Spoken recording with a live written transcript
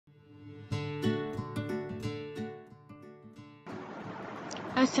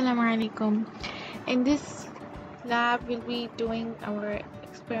Assalamu alaikum. In this lab, we'll be doing our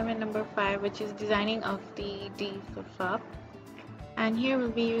experiment number 5, which is designing of the D flip-flop. And here we'll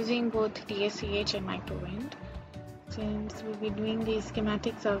be using both DSCH and Microwind, since we'll be doing the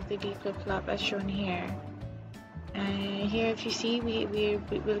schematics of the D flip-flop as shown here. And here, if you see, we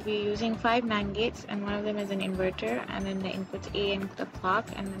will be using 5 NAND gates, and one of them is an inverter, and then the inputs A and the clock,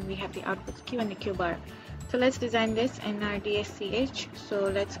 and then we have the outputs Q and the Q bar. So let's design this in our DSCH. So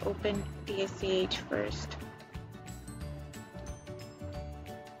let's open DSCH first.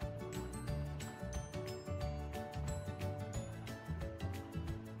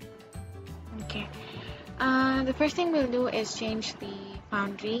 Okay. The first thing we'll do is change the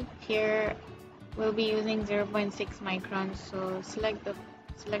foundry. Here we'll be using 0.6 microns. So select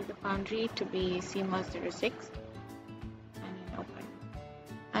the foundry to be CMOS 06 and then open.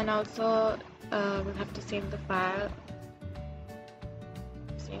 And also we'll have to save the file.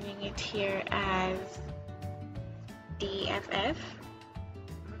 Saving it here as DFF.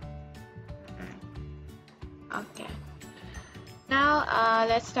 Okay. Now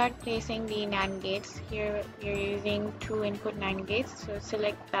let's start placing the NAND gates. Here we're using 2 input NAND gates, so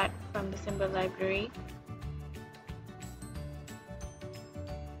select that from the symbol library.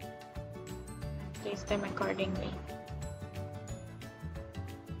 And place them accordingly.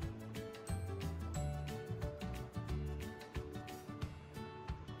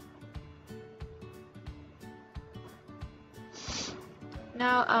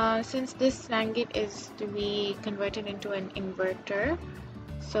 Now, since this NAND gate is to be converted into an inverter,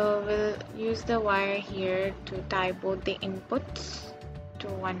 so we'll use the wire here to tie both the inputs to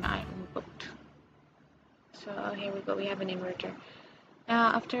one input. So here we go, we have an inverter.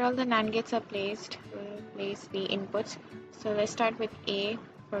 Now, after all the NAND gates are placed, we'll place the inputs. So let's start with A,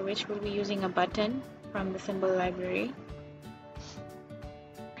 for which we'll be using a button from the symbol library.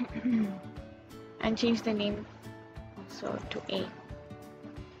 And change the name also to A.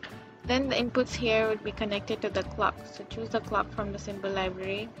 Then the inputs here would be connected to the clock. So choose the clock from the symbol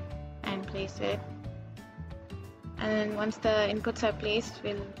library and place it. And then once the inputs are placed,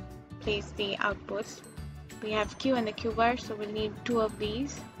 we'll place the outputs. We have Q and the Q bar, so we'll need 2 of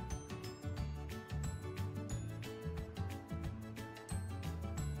these.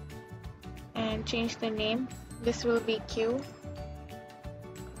 And change the name. This will be Q.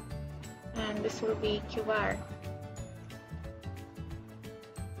 And this will be Q bar.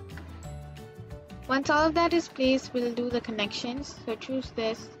 Once all of that is placed, we'll do the connections. So choose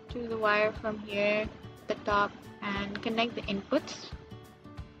this to the wire from here, the top, and connect the inputs.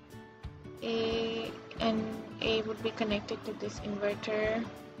 A would be connected to this inverter,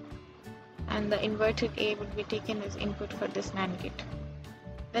 and the inverted A would be taken as input for this NAND gate.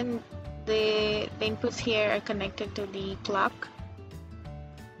 Then the inputs here are connected to the clock.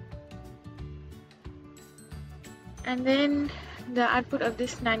 And then the output of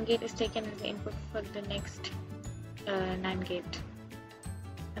this NAND gate is taken as the input for the next NAND gate.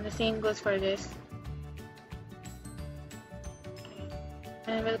 And the same goes for this. Okay.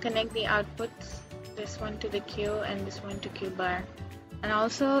 And we'll connect the outputs, this one to the Q and this one to Q bar. And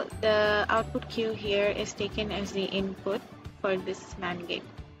also the output Q here is taken as the input for this NAND gate.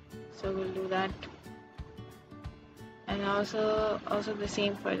 So we'll do that. And also the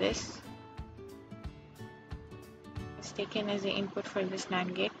same for this. Taken as the input for this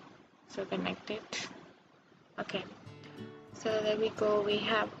NAND gate, so connect it. Okay, so there we go, we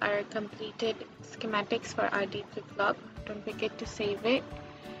have our completed schematics for our D flip-flop. Don't forget to save it.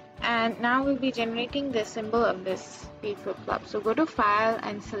 And now we'll be generating the symbol of this D flip-flop. So go to file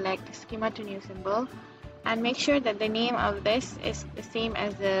and select schema to new symbol, and make sure that the name of this is the same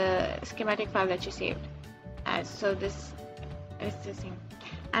as the schematic file that you saved as. So this is the same,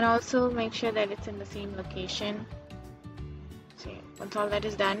 and also make sure that it's in the same location. Once all that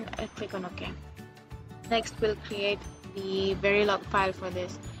is done, I'll click on OK. Next, we'll create the Verilog file for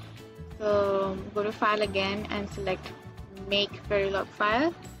this. So go to File again and select Make Verilog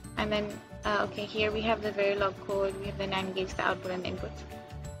File. And then, okay, here we have the Verilog code, we have the NAND gates, the output, and the inputs.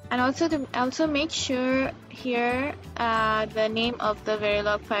 And also make sure here the name of the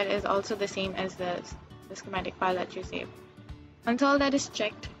Verilog file is also the same as the schematic file that you saved. Once all that is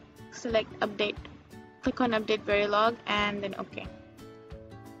checked, select Update. Click on Update Verilog and then OK.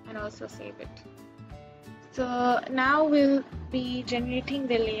 And also save it. So now we'll be generating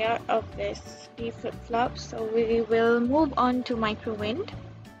the layout of this D flip-flop. So we will move on to Microwind.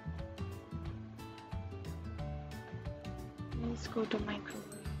 Let's go to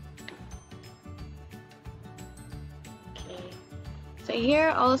Microwind. Okay. So here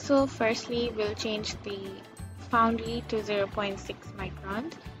also, firstly, we'll change the profoundly to 0.6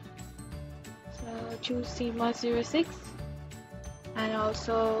 microns. So choose CMOS 06 and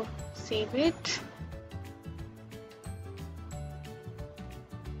also save it.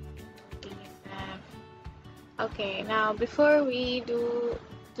 Okay, now before we do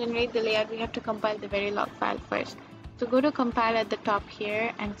generate the layout, we have to compile the Verilog file first. So go to compile at the top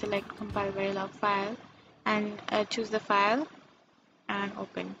here and select compile Verilog file and choose the file and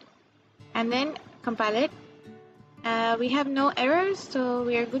open. And then compile it. We have no errors, so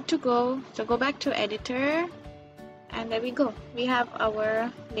we are good to go. So go back to editor and there we go. We have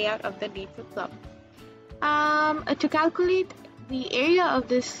our layout of the D flip-flop. To calculate the area of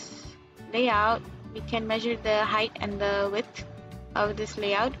this layout, we can measure the height and the width of this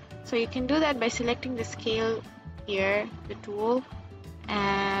layout. So you can do that by selecting the scale here, the tool,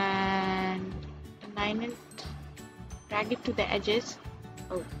 and align it, drag it to the edges.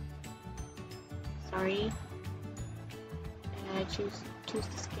 Oh, sorry. Choose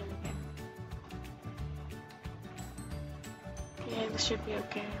the scale again. Okay, this should be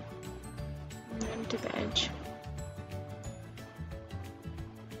okay. And then to the edge.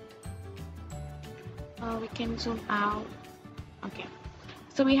 We can zoom out. Okay,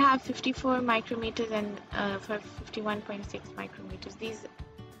 so we have 54 micrometers and for 51.6 micrometers. These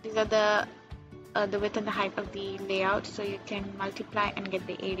are the width and the height of the layout. So you can multiply and get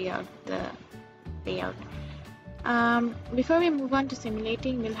the area of the layout. Before we move on to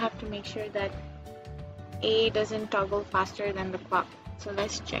simulating, we'll have to make sure that A doesn't toggle faster than the clock. So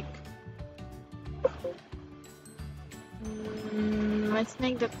let's check. Let's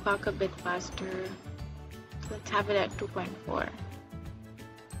make the clock a bit faster. Let's have it at 2.4,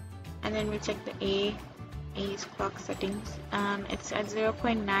 and then we check the A's clock settings. It's at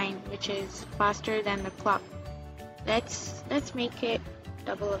 0.9, which is faster than the clock. Let's make it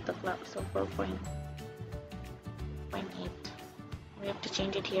double of the clock, so 4.8. We have to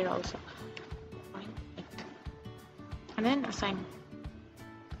change it here also. 0.8, and then assign.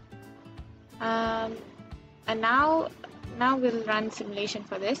 And now we'll run simulation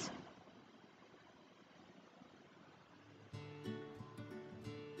for this.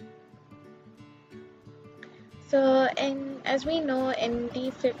 So, as we know, in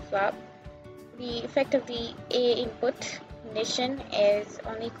the flip-flop, the effect of the A input condition is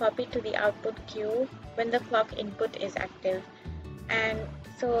only copied to the output Q when the clock input is active. And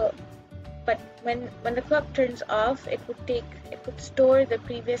so, but when the clock turns off, it would store the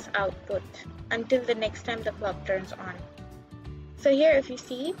previous output until the next time the clock turns on. So here, if you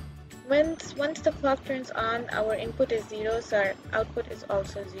see, once the clock turns on, our input is 0, so our output is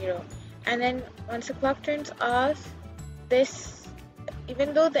also 0. And then once the clock turns off, this,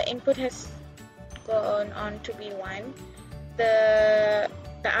 even though the input has gone on to be 1, the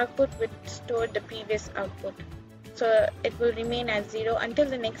output would store the previous output. So it will remain as 0 until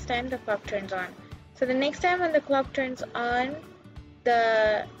the next time the clock turns on. So the next time when the clock turns on,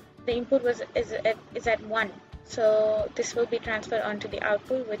 the input is at 1. So this will be transferred onto the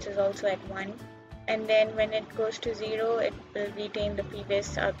output, which is also at 1. And then when it goes to 0, it will retain the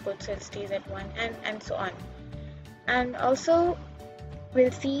previous output, so it stays at 1, and so on. And also,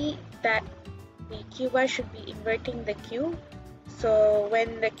 we'll see that the Q bar should be inverting the Q. So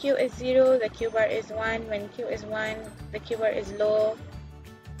when the Q is 0, the Q bar is 1. When Q is 1, the Q bar is low.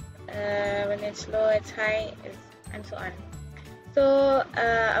 When it's low, it's high, and so on. So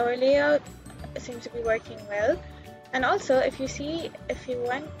our layout seems to be working well. And also, if you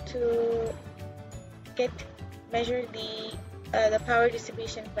want to measure the power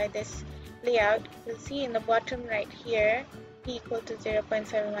distribution by this layout, you'll see in the bottom right here, P equal to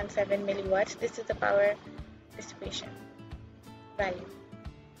 0.717 milliwatts. This is the power distribution value.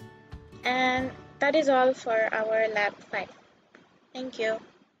 And that is all for our lab 5. Thank you.